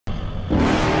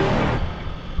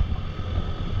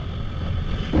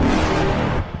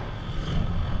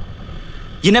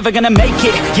You're never gonna make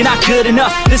it, you're not good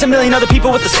enough. There's a million other people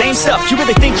with the same stuff. You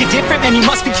really think you're different? Man, you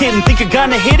must be kidding. Think you're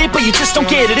gonna hit it, but you just don't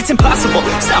get it. It's impossible,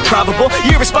 it's not probable,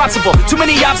 you're irresponsible. Too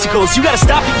many obstacles, you gotta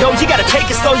stop it, yo. You gotta take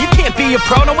it slow, you can't be a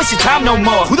pro. Don't waste your time no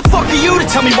more. Who the fuck are you to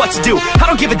tell me what to do? I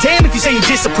don't give a damn if you say you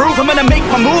disapprove. I'm gonna make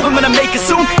my move, I'm gonna make it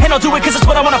soon. And I'll do it cause it's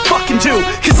what I wanna fucking do.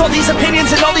 Cause all these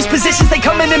opinions and all these positions, they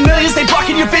come in millions, they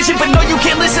blocking your vision. But no, you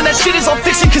can't listen, that shit is all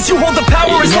fiction. Cause you hold the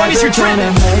power as long as you're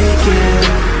dreaming.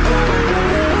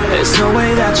 There's no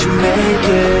way that you make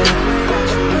it.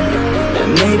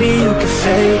 And maybe you can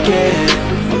fake it,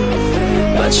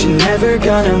 but you're never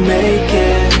gonna make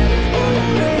it.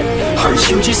 Aren't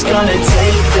you just gonna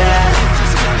take that?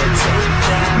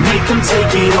 Make them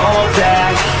take it all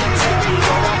back.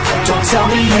 Don't tell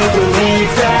me you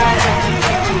believe that.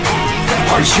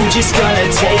 Aren't you just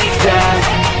gonna take that?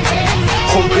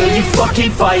 Or will you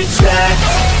fucking fight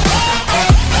back?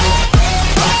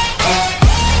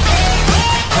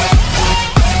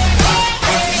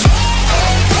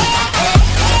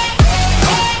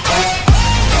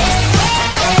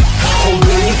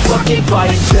 Fucking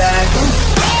fight back.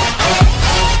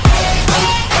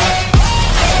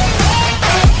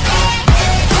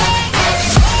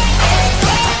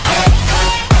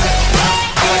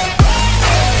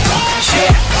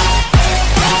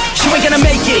 You ain't gonna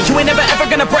make it, you ain't never ever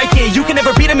gonna break it. You can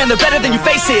never beat them and they're better than you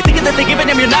face it. Thinking that they give a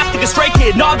damn, you're not thinking straight,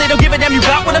 kid. No, they don't give a damn, you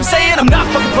got what I'm saying? I'm not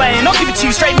fucking playing, I'll give it to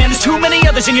you straight, man. There's too many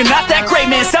others and you're not that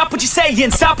great, man. Stop what you're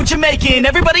saying, stop what you're making.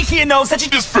 Everybody here knows that you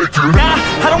just faking. Nah,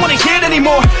 I don't wanna hear it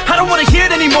anymore, I don't wanna hear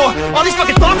it anymore. All these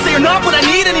fucking thoughts, they are not what I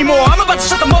need anymore. I'm about to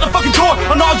shut the motherfucking door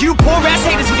on all you poor ass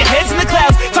haters with your heads in the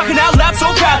clouds, talking out loud so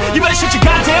proud. You better shut your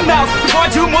goddamn mouth before I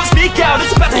do more, speak out.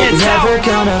 It's about to head south. You're never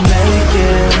gonna make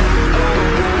it.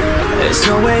 There's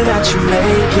no way that you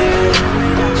make it.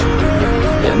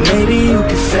 And maybe you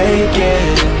can fake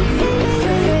it,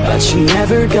 but you're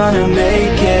never gonna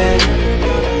make it.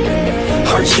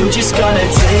 Aren't you just gonna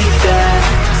take that?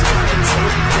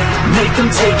 Make them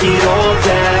take it all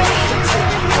back.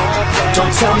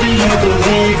 Don't tell me you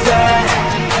believe that.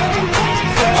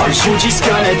 Aren't you just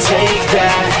gonna take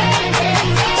that?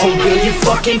 Or will you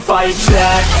fucking fight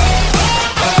back?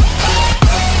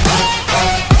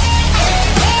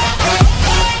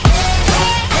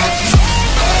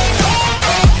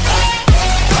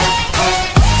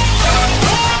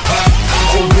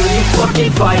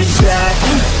 Fucking fight back.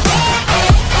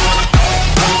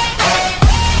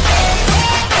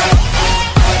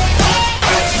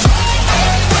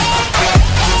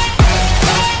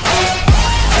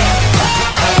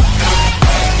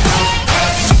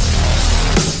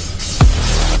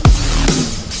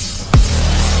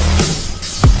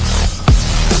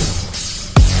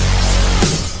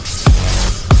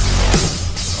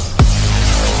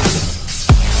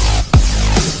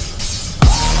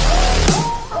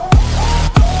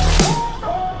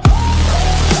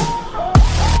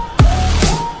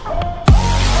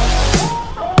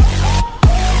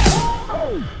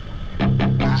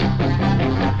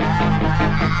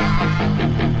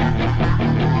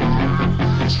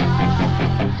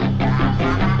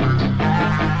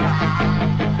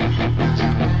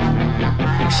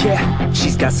 Yeah,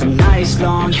 she's got some nice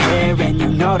long hair, and you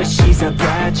know that she's a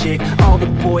bad chick. All the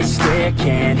boys stare,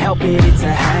 can't help it, it's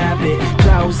a habit.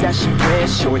 Clothes that she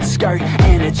wears, short skirt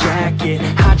and a jacket.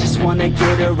 I just wanna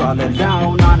get her all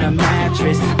alone on a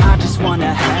mattress. I just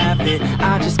wanna have it,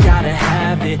 I just gotta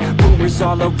have it. Rumors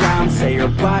all around say her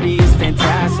body is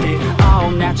fantastic.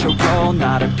 All natural,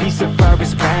 not a piece of fur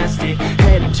is plastic.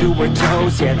 Head to her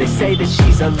toes, yeah, they say that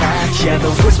she's a latch. Yeah,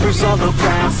 the whispers all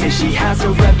around say she has a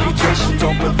reputation.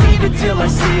 Don't believe it till I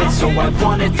see it, so I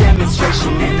want a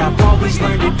demonstration. And I've always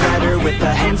learned it better with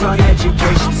a hands-on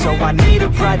education. So I need a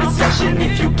private session,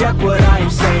 if you get what I am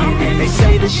saying. And they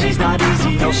say that she's not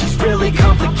easy, no, she's really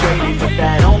complicated. But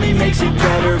that only makes it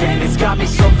better, and it's got me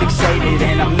so fixated.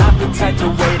 And I'm not the type to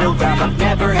wait around, I've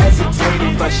never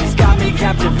hesitated. But she's got me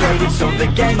captivated, so the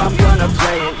game, I'm gonna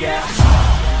play it, yeah.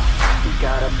 You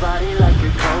got a body like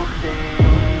you're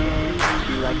coasting,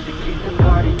 she likes to keep the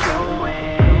party going.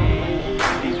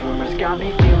 Got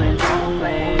me feeling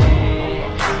lonely,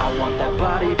 I want that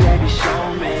body, baby,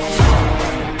 show me.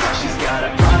 She's got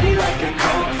a body like a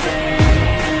coke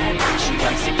fan, she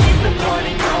likes to keep the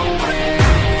party going.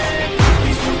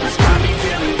 These rumors got me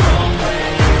feeling lonely,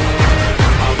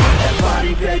 I want that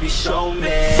body, baby, show me.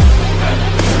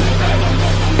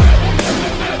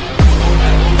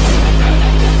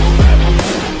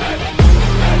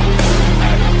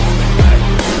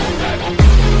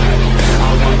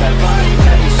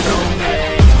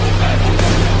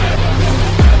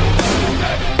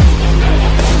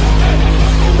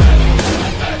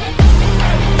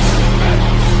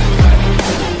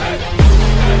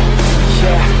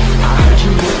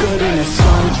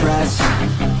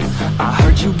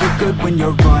 good when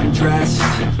you're undressed.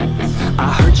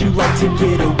 I heard you like to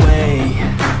get away.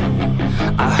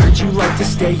 I heard you like to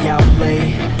stay out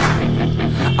late.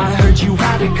 I heard you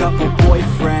had a couple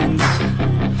boyfriends.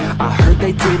 I heard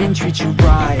they didn't treat you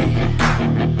right.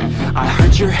 I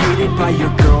heard you're hated by your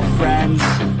girlfriends,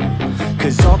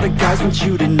 'cause all the guys want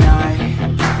you tonight.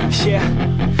 Yeah,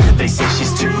 they say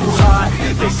she's too hot,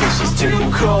 they say she's too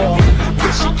cold.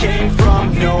 Where she came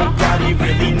from, nobody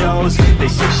really knows. They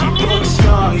say she looks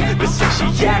young, but say she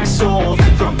acts old.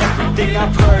 From everything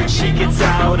I've heard, she gets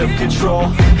out of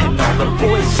control. And all the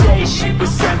boys say she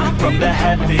was sent from the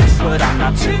heavens, but I'm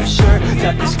not too sure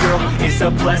that this girl is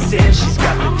a blessing. She's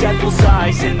got the devil's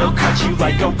eyes and they'll cut you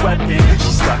like a weapon.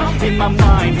 She's stuck in my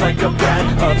mind like a bad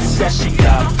obsession.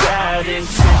 Got bad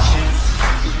intentions.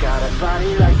 She's got a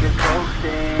body like a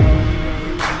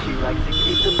cocaine. She likes to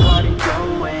keep the party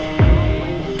going.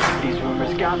 These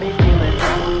rumors got me feeling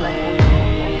lonely.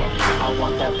 I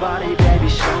want that body, baby,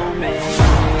 show me.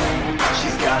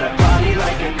 She's got a body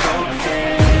like a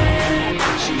cocaine.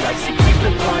 She likes to keep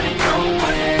the party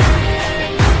going.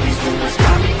 These rumors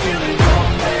got me feeling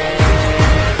lonely.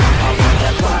 I want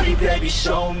that body, baby,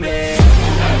 show me.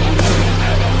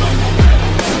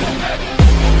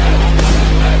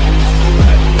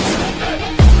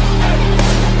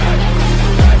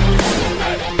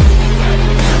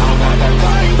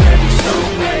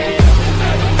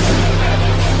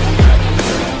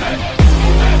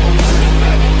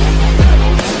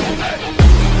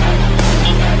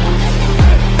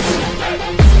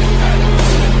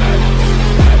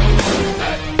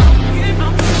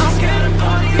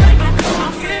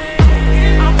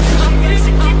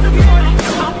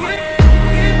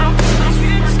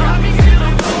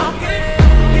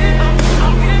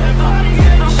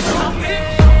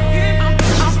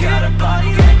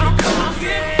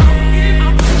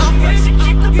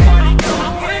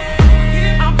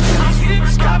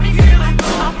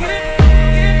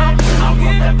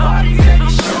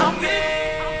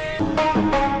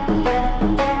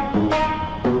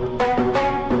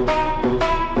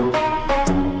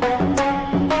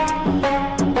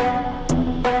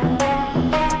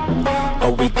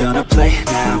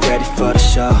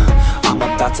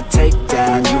 To take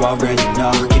down, you already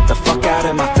know. Get the fuck out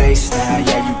of my face now,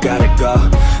 yeah, you gotta go.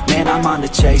 Man, I'm on the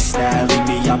chase now, leave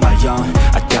me on my own.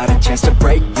 I got a chance to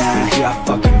break now, here I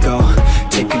fucking go.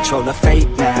 Take control of fate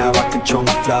now, I control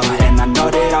my flow. And I know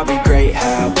that I'll be great,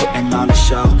 how, putting on a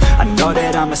show. I know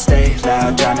that I'ma stay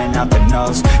loud, drowning out the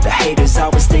noise. The haters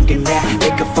always thinking that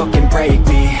they could fucking break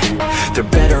me. They're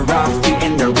better off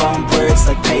eating their own words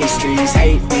like pastries.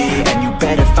 Hate me, and you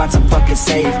better find some fucking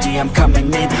safety. I'm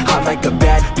coming in hot like a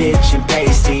bad bitch and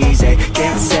pasties. They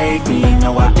can't save me,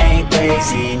 no, I ain't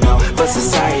lazy, no. But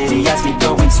society has me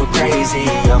going so crazy,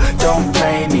 yo. Don't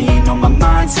blame me, no, my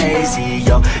mind's hazy,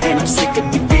 yo. And I'm sick of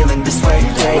me feeling this way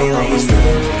daily. I'll always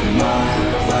live my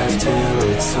life till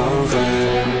it's over,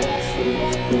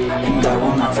 and I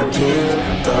will not forgive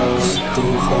those who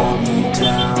hold me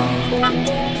down.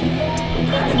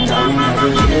 And I will never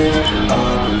give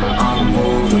up, I'm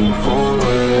moving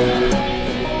forward.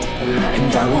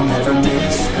 And I will never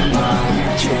miss my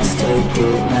chance, take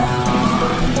it now.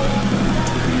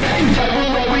 And I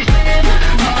will always live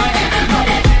my life till it's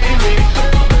over.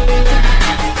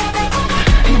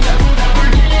 And I will never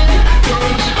give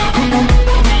those who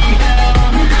hold me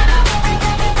down.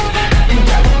 And I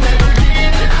will never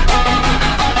give up,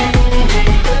 I'm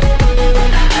moving forward.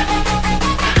 And I will never miss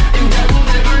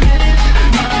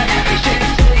my chance,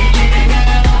 take it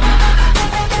now.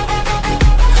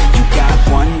 You got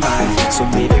one life, so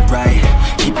live it right.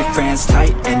 Keep your friends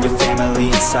tight and your family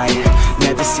in sight.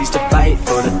 Never cease to fight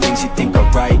for the things you think are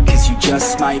right, 'cause you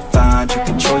just might find you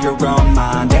control your own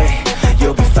mind, eh?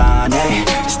 You'll be fine, eh?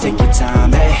 Just take your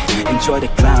time, eh? Enjoy the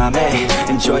climb, eh?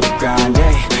 Enjoy the grind,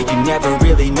 eh? You never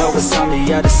really know what's on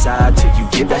the other side till you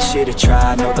give that shit a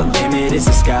try. Know the limit is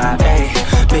the sky, eh?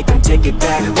 Make them take it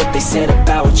back, what they said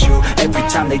about you. Every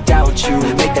time they doubt you,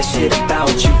 make that shit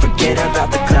about you. Forget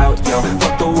about the clout, yo.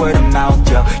 Fuck the word of mouth,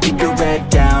 yo. Keep your head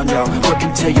down, yo. Work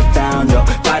until you're found, yo.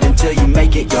 Fight until you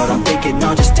make it, yo. Don't think it,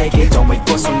 no, just take it. Don't wait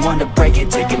for someone to break it.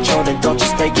 Take control and don't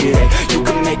just take it, eh? You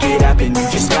can make it happen, you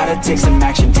just gotta take some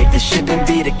action. Take the ship and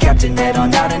be the captain. Head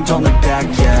on out and don't look back,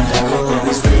 yeah. I will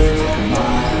always live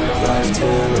my life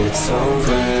till it's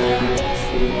over,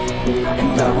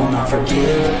 and I will not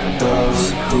forgive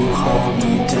those who hold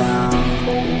me down.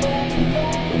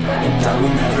 And I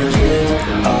will never give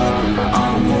up,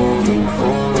 I'm moving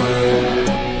forward.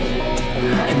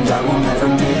 And I will never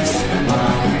miss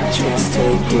my chance,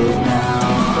 take it now.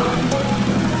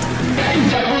 And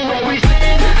I will always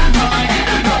live my life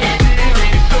till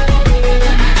it's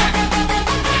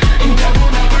over.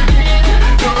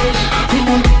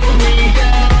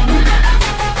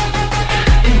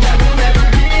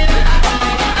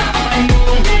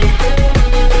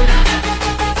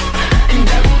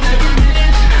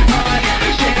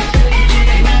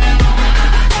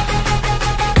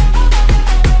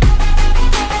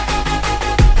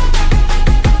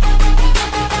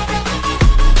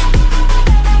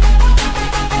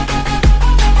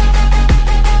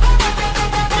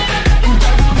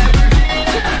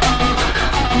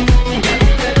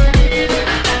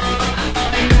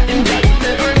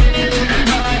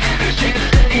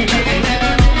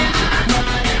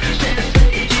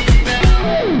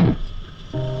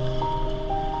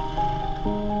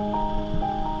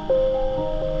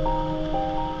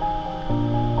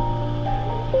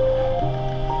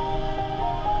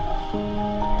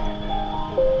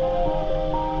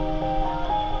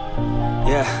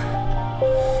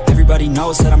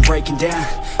 knows that I'm breaking down.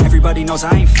 Everybody knows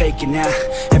I ain't faking now.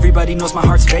 Everybody knows my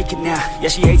heart's vacant now. Yeah,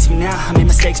 she hates me now, I made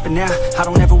mistakes, but now I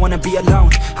don't ever wanna be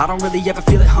alone. I don't really ever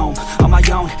feel at home. On my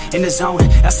own, in the zone,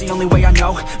 that's the only way I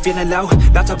know. Feeling low,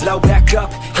 about to blow back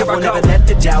up. Here I won't ever let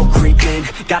the doubt creep in.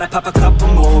 Gotta pop a couple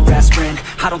more aspirin.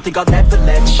 I don't think I'll ever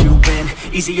let you in.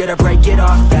 Easier to break it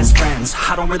off best friends.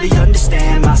 I don't really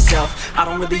understand myself. I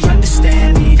don't really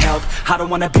understand, need help. I don't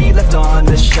wanna be left on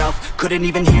the shelf. Couldn't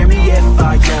even hear me if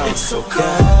I yelled. It's so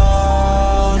cold